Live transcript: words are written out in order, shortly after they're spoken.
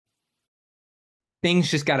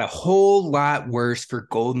things just got a whole lot worse for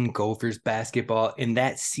Golden Gophers basketball, and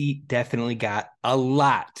that seat definitely got a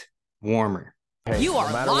lot warmer. Hey, You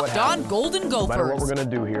are Locked On Golden Gophers. No matter what we're going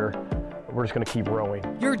to do here, we're just going to keep rowing.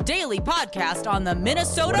 Your daily podcast on the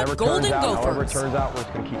Minnesota Whatever Golden turns out, Gophers. However it turns out, we're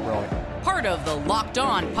just going to keep rowing. Part of the Locked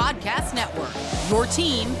On Podcast Network. Your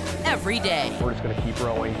team every day. We're just going to keep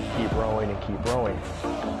rowing, and keep rowing.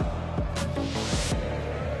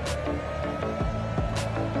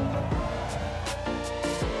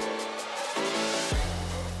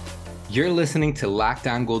 You're listening to Locked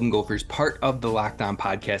On Golden Gophers, part of the Locked On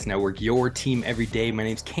Podcast Network, your team every day. My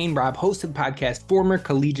name's Kane Robb, host of the podcast, former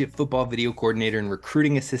collegiate football video coordinator and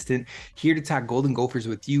recruiting assistant, here to talk Golden Gophers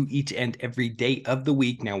with you each and every day of the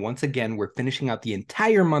week. Now, once again, we're finishing out the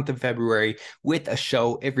entire month of February with a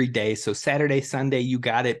show every day. So Saturday, Sunday, you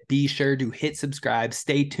got it. Be sure to hit subscribe,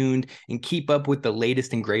 stay tuned, and keep up with the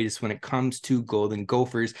latest and greatest when it comes to Golden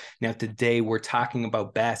Gophers. Now, today we're talking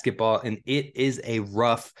about basketball, and it is a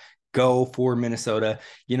rough go for Minnesota.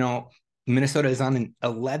 You know, Minnesota is on an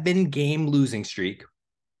 11-game losing streak,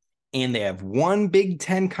 and they have one Big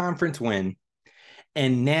Ten conference win.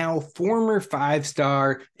 And now former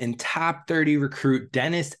five-star and top 30 recruit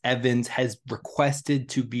Dennis Evans has requested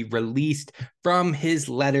to be released from his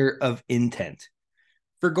letter of intent.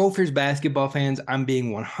 For Gophers basketball fans, I'm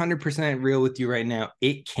being 100% real with you right now.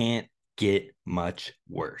 It can't get much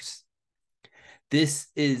worse. This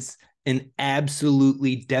is an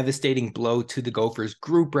absolutely devastating blow to the Gophers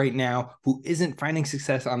group right now, who isn't finding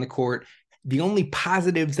success on the court. The only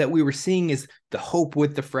positives that we were seeing is the hope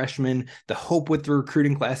with the freshmen, the hope with the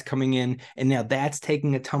recruiting class coming in, and now that's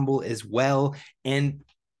taking a tumble as well. And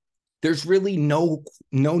there's really no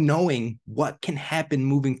knowing what can happen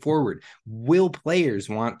moving forward. Will players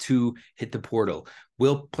want to hit the portal?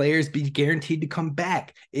 Will players be guaranteed to come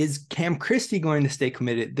back? Is Cam Christie going to stay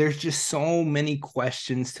committed? There's just so many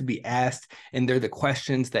questions to be asked, and they're the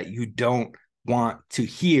questions that you don't want to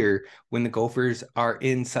hear when the Gophers are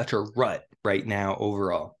in such a rut right now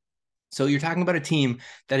overall. So you're talking about a team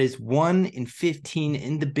that is 1-15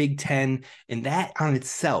 in the Big Ten, and that on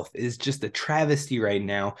itself is just a travesty right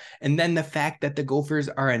now. And then the fact that the Gophers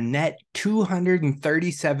are a net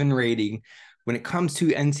 237 rating when it comes to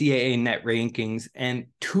NCAA net rankings, and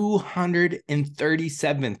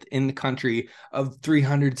 237th in the country of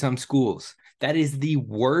 300 some schools. That is the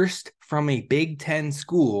worst from a Big Ten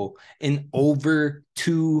school in over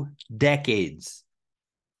 2 decades.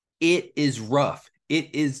 It is rough.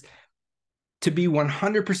 It is, to be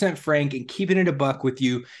 100% frank and keeping it a buck with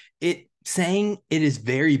you, saying it is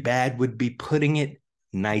very bad would be putting it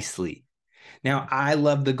nicely. Now, I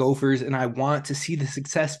love the Gophers and I want to see the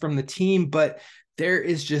success from the team, but there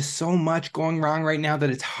is just so much going wrong right now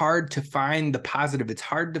that it's hard to find the positive. It's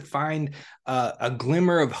hard to find a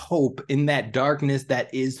glimmer of hope in that darkness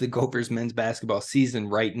that is the Gophers men's basketball season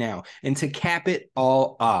right now. And to cap it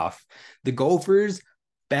all off, the Gophers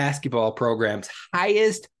basketball program's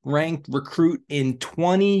highest ranked recruit in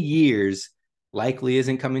 20 years likely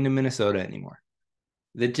isn't coming to Minnesota anymore.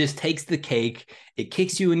 That just takes the cake. It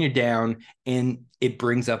kicks you when you're down, and it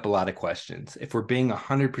brings up a lot of questions if we're being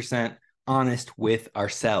 100% honest with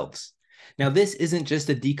ourselves. Now, this isn't just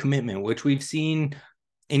a decommitment, which we've seen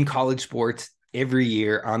in college sports every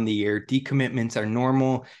year on the year. Decommitments are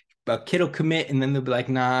normal. A kid will commit, and then they'll be like,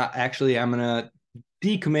 nah, actually, I'm going to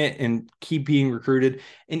decommit and keep being recruited.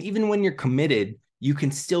 And even when you're committed, you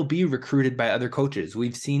can still be recruited by other coaches.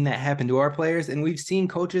 We've seen that happen to our players, and we've seen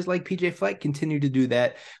coaches like PJ Fleck continue to do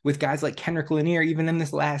that with guys like Kendrick Lanier, even in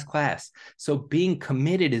this last class. So being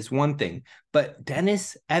committed is one thing, but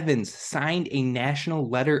Dennis Evans signed a national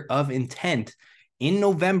letter of intent in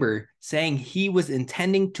November saying he was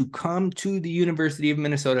intending to come to the University of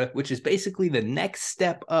Minnesota, which is basically the next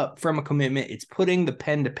step up from a commitment. It's putting the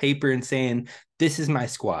pen to paper and saying, this is my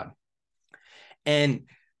squad. And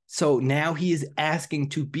so now he is asking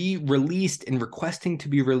to be released and requesting to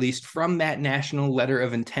be released from that national letter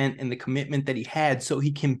of intent and the commitment that he had so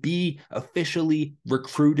he can be officially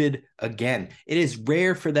recruited again. It is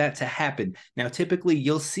rare for that to happen. Now, typically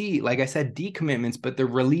you'll see, like I said, decommitments, but the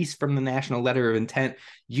release from the national letter of intent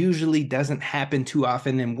usually doesn't happen too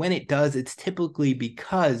often. And when it does, it's typically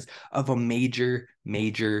because of a major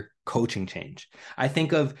coaching change. I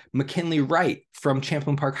think of McKinley Wright from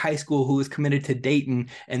Champlain Park High School, who was committed to Dayton.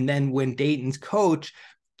 And then when Dayton's coach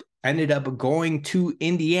ended up going to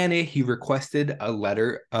Indiana, he requested a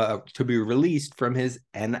letter to be released from his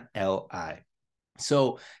NLI.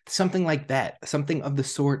 So something like that, something of the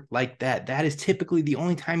sort like that, that is typically the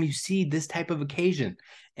only time you see this type of occasion.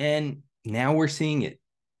 And now we're seeing it.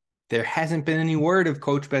 There hasn't been any word of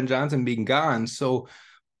Coach Ben Johnson being gone. So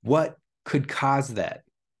what could cause that?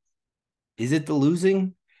 Is it the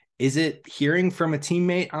losing? Is it hearing from a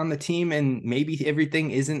teammate on the team and maybe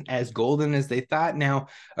everything isn't as golden as they thought? Now,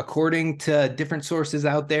 according to different sources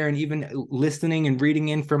out there and even listening and reading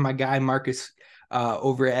in from my guy Marcus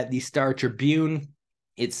over at the Star Tribune,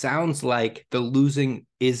 it sounds like the losing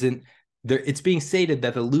isn't there. It's being stated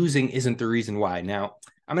that the losing isn't the reason why. Now,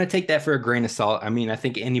 I'm going to take that for a grain of salt. I mean, I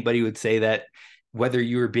think anybody would say that, whether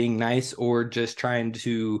you were being nice or just trying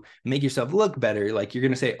to make yourself look better. Like, you're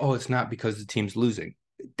going to say, oh, it's not because the team's losing.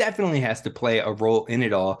 It definitely has to play a role in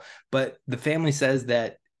it all. But the family says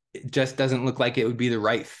that it just doesn't look like it would be the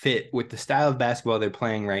right fit with the style of basketball they're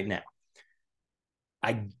playing right now.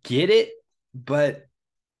 I get it, but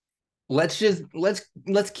let's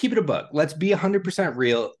keep it a buck. Let's be 100%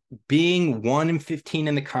 real. Being 1-15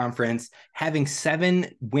 in the conference, having 7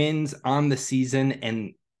 wins on the season,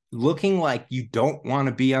 and looking like you don't want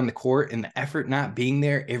to be on the court, and the effort not being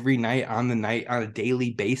there every night on a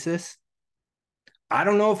daily basis, I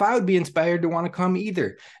don't know if I would be inspired to want to come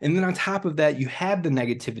either. And then on top of that, you have the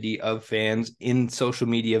negativity of fans in social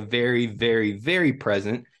media, very, very, very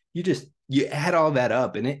present. You add all that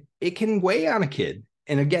up, and it can weigh on a kid.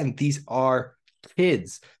 And again, these are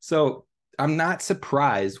kids. So I'm not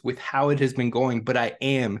surprised with how it has been going, but I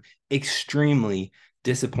am extremely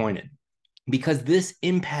disappointed, because this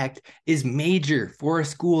impact is major for a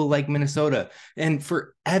school like Minnesota. And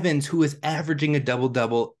for Evans, who is averaging a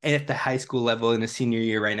double-double at the high school level in his senior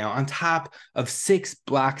year right now, on top of 6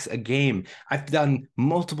 blocks a game. I've done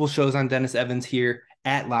multiple shows on Dennis Evans here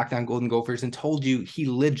at Locked On Golden Gophers and told you he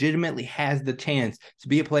legitimately has the chance to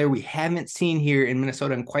be a player we haven't seen here in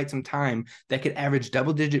Minnesota in quite some time, that could average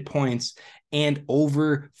double-digit points and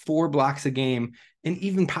over 4 blocks a game, and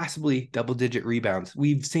even possibly double-digit rebounds.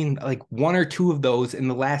 We've seen like 1 or 2 of those in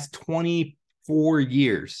the last 24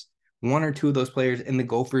 years, 1 or 2 of those players in the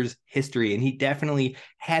Gophers' history. And he definitely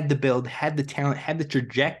had the build, had the talent, had the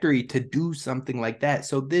trajectory to do something like that.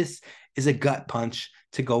 So this is a gut punch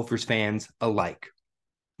to Gophers fans alike.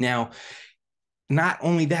 Now, not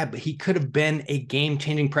only that, but he could have been a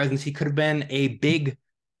game-changing presence. He could have been a big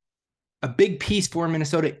piece for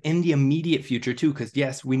Minnesota in the immediate future too, because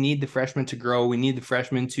yes, we need the freshmen to grow. We need the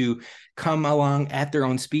freshmen to come along at their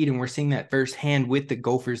own speed, and we're seeing that firsthand with the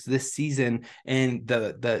Gophers this season and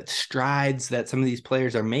the strides that some of these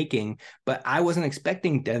players are making. But I wasn't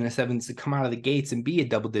expecting Dennis Evans to come out of the gates and be a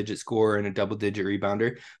double-digit scorer and a double-digit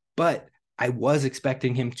rebounder, but I was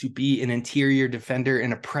expecting him to be an interior defender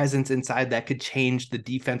and a presence inside that could change the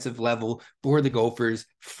defensive level for the Gophers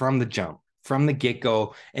from the jump, from the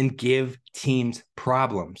get-go, and give teams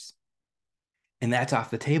problems. And that's off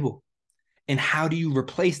the table. And how do you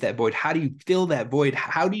replace that void? How do you fill that void?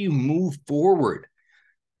 How do you move forward?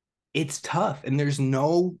 It's tough, and there's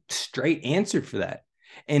no straight answer for that.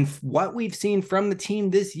 And what we've seen from the team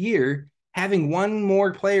this year, having one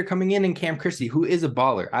more player coming in Cam Christie, who is a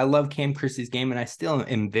baller. I love Cam Christie's game, and I still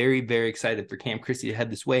am very, very excited for Cam Christie to head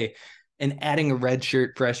this way. And adding a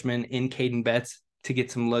redshirt freshman in Caden Betts to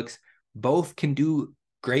get some looks, both can do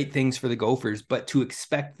great things for the Gophers, but to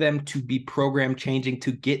expect them to be program changing,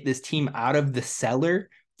 to get this team out of the cellar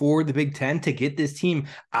for the Big Ten, to get this team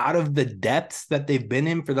out of the depths that they've been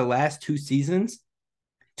in for the last 2 seasons,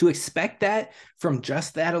 to expect that from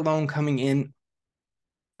just that alone coming in,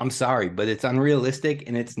 I'm sorry, but it's unrealistic,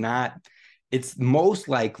 and it's most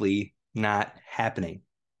likely not happening.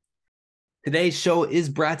 Today's show is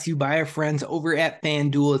brought to you by our friends over at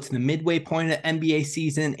FanDuel. It's the midway point of NBA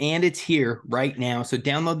season, and it's here right now. So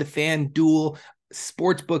download the FanDuel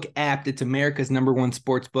Sportsbook app. It's America's #1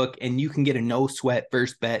 sportsbook, and you can get a no sweat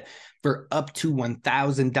first bet for up to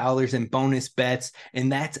 $1,000 in bonus bets.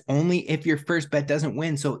 And that's only if your first bet doesn't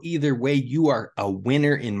win. So either way, you are a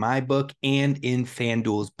winner in my book and in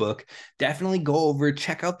FanDuel's book. Definitely go over,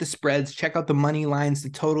 check out the spreads, check out the money lines, the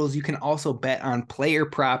totals. You can also bet on player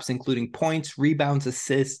props, including points, rebounds,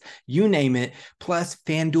 assists, you name it. Plus,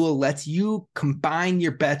 FanDuel lets you combine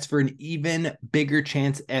your bets for an even bigger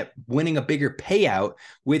chance at winning a bigger payout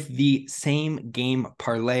with the same game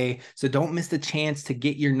parlay. So don't miss the chance to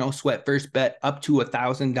get your no sweat first bet up to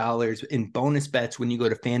 $1,000 in bonus bets when you go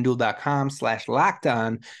to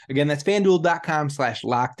FanDuel.com/lockedon. Again, that's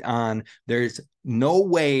FanDuel.com/lockedon. There's no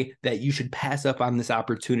way that you should pass up on this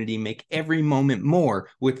opportunity. Make every moment more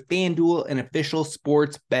with FanDuel, an official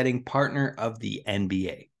sports betting partner of the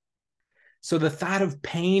NBA. So the thought of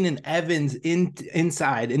Payne and Evans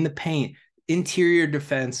inside in the paint, interior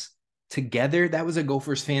defense together, that was a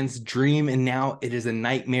Gophers fan's dream, and now it is a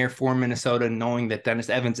nightmare for Minnesota, knowing that Dennis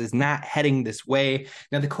Evans is not heading this way.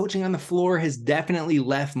 Now, the coaching on the floor has definitely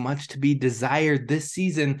left much to be desired this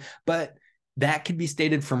season, but That could be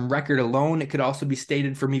stated from record alone. It could also be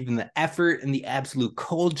stated from even the effort and the absolute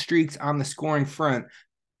cold streaks on the scoring front.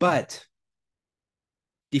 But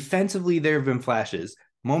defensively, there have been flashes.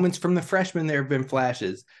 Moments from the freshmen, there have been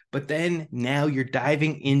flashes. But then now you're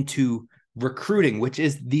diving into recruiting, which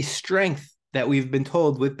is the strength that we've been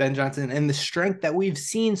told with Ben Johnson and the strength that we've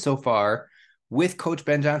seen so far with Coach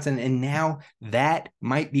Ben Johnson. And now that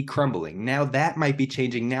might be crumbling. Now that might be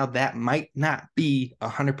changing. Now that might not be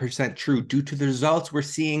 100% true due to the results we're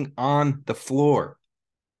seeing on the floor.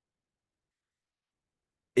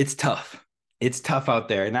 It's tough. It's tough out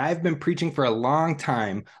there. And I've been preaching for a long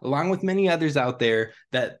time, along with many others out there,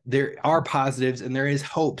 that there are positives and there is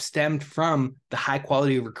hope stemmed from the high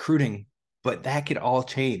quality of recruiting. But that could all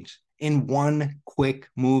change in one quick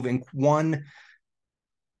move, in one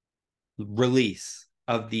release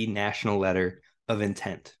of the national letter of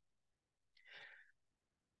intent.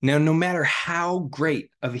 Now, no matter how great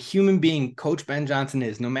of a human being Coach Ben Johnson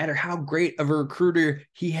is, no matter how great of a recruiter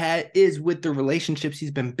he is with the relationships he's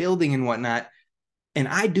been building and whatnot, and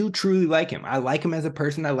I do truly like him. I like him as a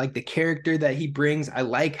person. I like the character that he brings. I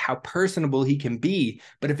like how personable he can be.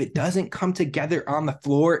 But if it doesn't come together on the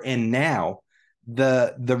floor, and now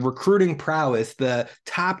the recruiting prowess, the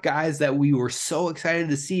top guys that we were so excited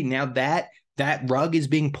to see, now that rug is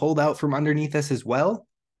being pulled out from underneath us as well,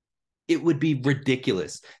 it would be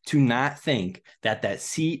ridiculous to not think that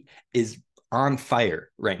seat is on fire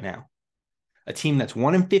right now. A team that's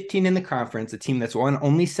 1-15 in the conference, a team that's won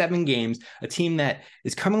only 7 games, a team that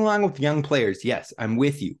is coming along with young players. Yes, I'm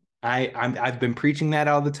with you. I've been preaching that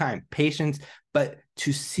all the time. Patience, but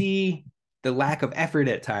to see the lack of effort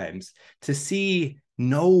at times, to see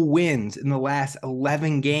no wins in the last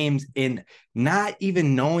 11 games, and not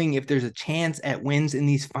even knowing if there's a chance at wins in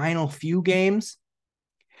these final few games,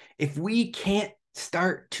 if we can't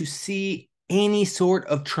start to see any sort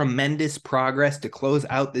of tremendous progress to close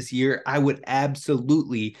out this year, I would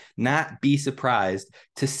absolutely not be surprised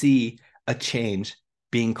to see a change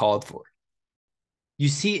being called for. You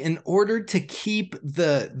see, in order to keep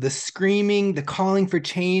the screaming, the calling for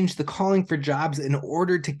change, the calling for jobs, in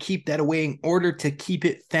order to keep that away, in order to keep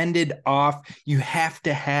it fended off, you have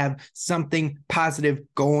to have something positive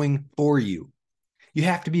going for you. You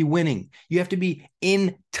have to be winning. You have to be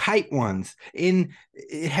in tight ones. It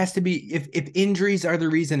has to be, if injuries are the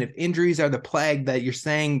reason, if injuries are the plague that you're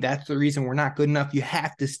saying that's the reason we're not good enough, you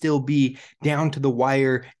have to still be down to the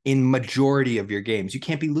wire in majority of your games. You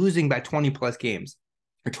can't be losing by 20 plus games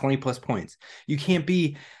or 20 plus points. You can't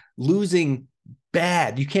be losing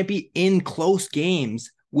bad. You can't be in close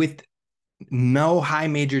games with no high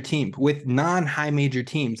major team, with non-high major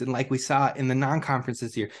teams. And like we saw in the non-conference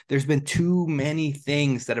this year, there's been too many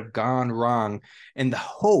things that have gone wrong. And the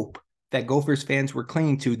hope that Gophers fans were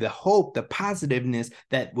clinging to, the hope, the positiveness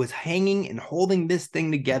that was hanging and holding this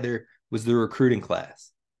thing together was the recruiting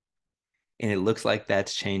class. And it looks like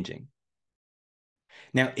that's changing.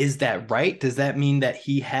 Now, is that right? Does that mean that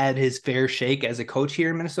he had his fair shake as a coach here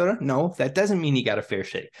in Minnesota? No, that doesn't mean he got a fair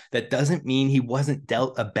shake. That doesn't mean he wasn't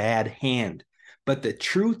dealt a bad hand. But the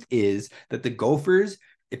truth is that the Gophers,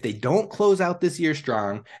 if they don't close out this year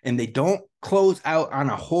strong and they don't close out on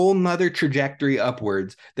a whole nother trajectory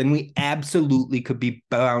upwards, then we absolutely could be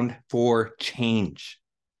bound for change.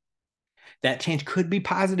 That change could be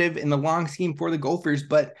positive in the long scheme for the Gophers,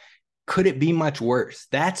 but could it be much worse?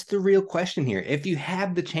 That's the real question here. If you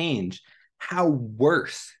have the change, how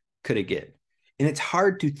worse could it get? And it's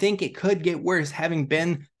hard to think it could get worse, having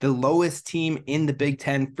been the lowest team in the Big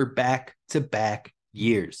Ten for back-to-back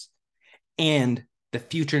years. And the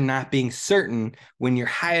future not being certain when your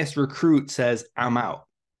highest recruit says, I'm out.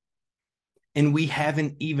 And we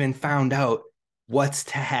haven't even found out what's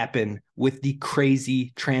to happen with the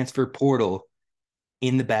crazy transfer portal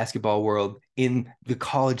in the basketball world, in the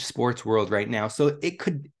college sports world right now. So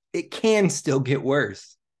it can still get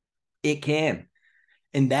worse. It can.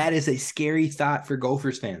 And that is a scary thought for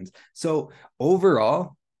Gophers fans. So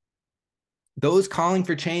overall, those calling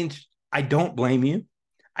for change, I don't blame you.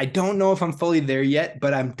 I don't know if I'm fully there yet,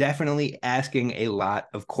 but I'm definitely asking a lot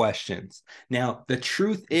of questions. Now, the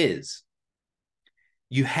truth is,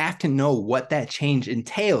 you have to know what that change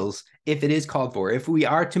entails if it is called for. If we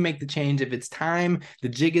are to make the change, if it's time, the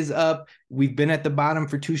jig is up. We've been at the bottom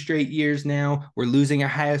for 2 straight years now. We're losing our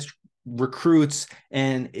highest recruits,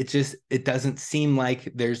 and it doesn't seem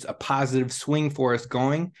like there's a positive swing for us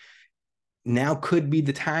going. Now could be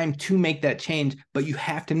the time to make that change, but you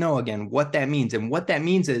have to know, again, what that means. And what that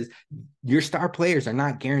means is your star players are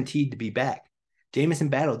not guaranteed to be back. Jamison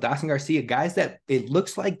Battle, Dawson Garcia, guys that it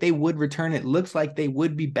looks like they would return. It looks like they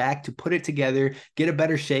would be back to put it together, get a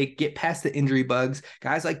better shake, get past the injury bugs.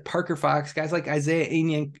 Guys like Parker Fox, guys like Isaiah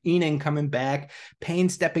Enan coming back, Payne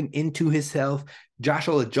stepping into himself,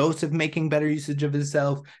 Joshua Joseph making better usage of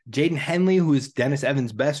himself, Jaden Henley, who is Dennis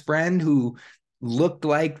Evans' best friend, who looked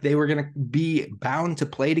like they were going to be bound to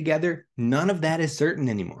play together. None of that is certain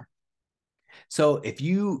anymore. So if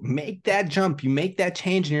you make that jump, you make that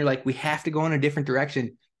change, and you're like, we have to go in a different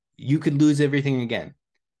direction, you could lose everything again.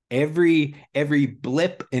 Every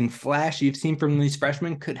blip and flash you've seen from these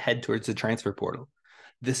freshmen could head towards the transfer portal.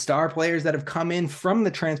 The star players that have come in from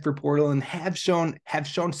the transfer portal and have shown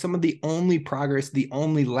some of the only progress, the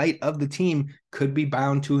only light of the team, could be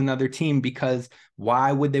bound to another team, because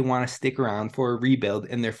why would they want to stick around for a rebuild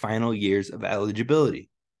in their final years of eligibility?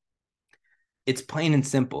 It's plain and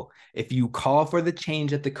simple. If you call for the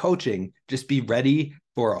change at the coaching, just be ready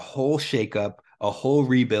for a whole shakeup, a whole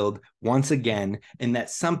rebuild once again. And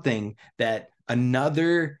that's something that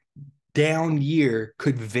another down year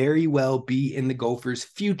could very well be in the Gophers'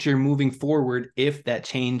 future moving forward if that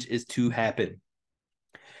change is to happen.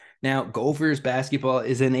 Now, Gophers basketball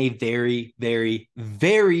is in a very, very,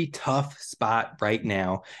 very tough spot right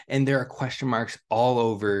now, and there are question marks all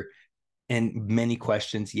over and many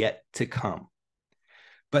questions yet to come.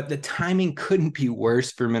 But the timing couldn't be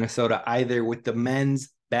worse for Minnesota either, with the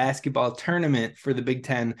men's basketball tournament for the Big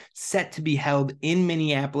Ten set to be held in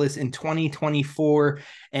Minneapolis in 2024.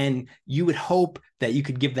 And you would hope that you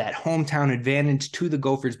could give that hometown advantage to the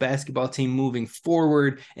Gophers basketball team moving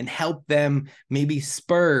forward and help them maybe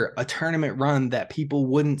spur a tournament run that people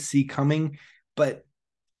wouldn't see coming. But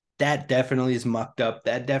that definitely is mucked up.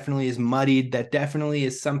 That definitely is muddied. That definitely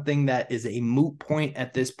is something that is a moot point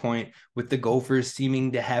at this point, with the Gophers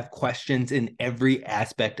seeming to have questions in every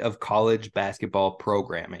aspect of college basketball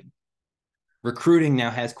programming. Recruiting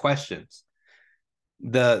now has questions.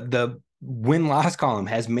 The win-loss column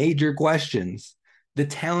has major questions. The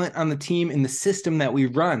talent on the team and the system that we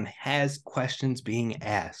run has questions being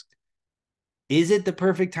asked. Is it the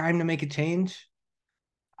perfect time to make a change?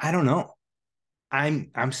 I don't know.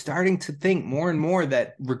 I'm starting to think more and more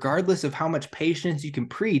that regardless of how much patience you can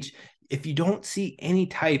preach, if you don't see any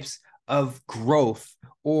types of growth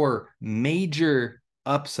or major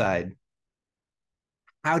upside,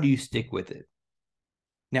 how do you stick with it?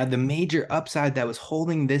 Now, the major upside that was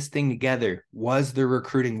holding this thing together was the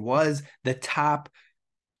recruiting, was the top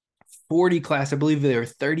 40 class. I believe they were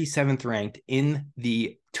 37th ranked in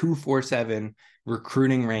the 247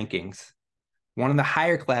 recruiting rankings. One of the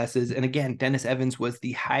higher classes, and again, Dennis Evans was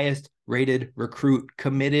the highest rated recruit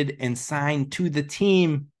committed and signed to the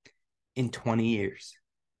team in 20 years.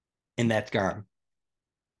 And that's gone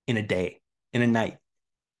in a day, in a night,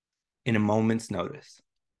 in a moment's notice.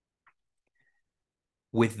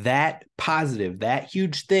 With that positive, that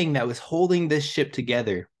huge thing that was holding this ship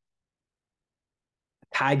together,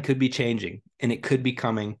 the tide could be changing, and it could be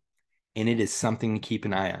coming, and it is something to keep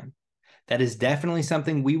an eye on. That is definitely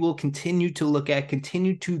something we will continue to look at,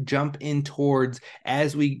 continue to jump in towards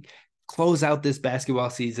as we close out this basketball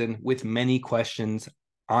season, with many questions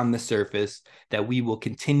on the surface that we will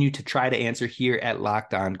continue to try to answer here at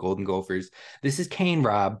Locked On Golden Gophers. This is Kane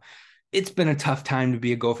Robb. It's been a tough time to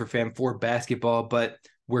be a Gopher fan for basketball, but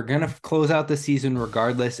we're going to close out the season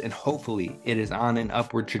regardless, and hopefully it is on an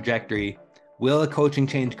upward trajectory. Will a coaching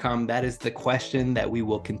change come? That is the question that we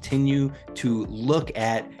will continue to look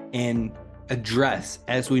at and address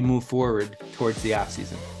as we move forward towards the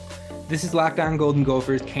offseason. This is Locked On Golden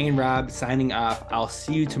Gophers. Kane Robb signing off. I'll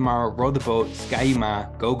see you tomorrow. Row the boat. Ski-U-Mah.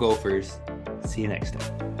 Go Gophers. See you next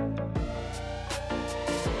time.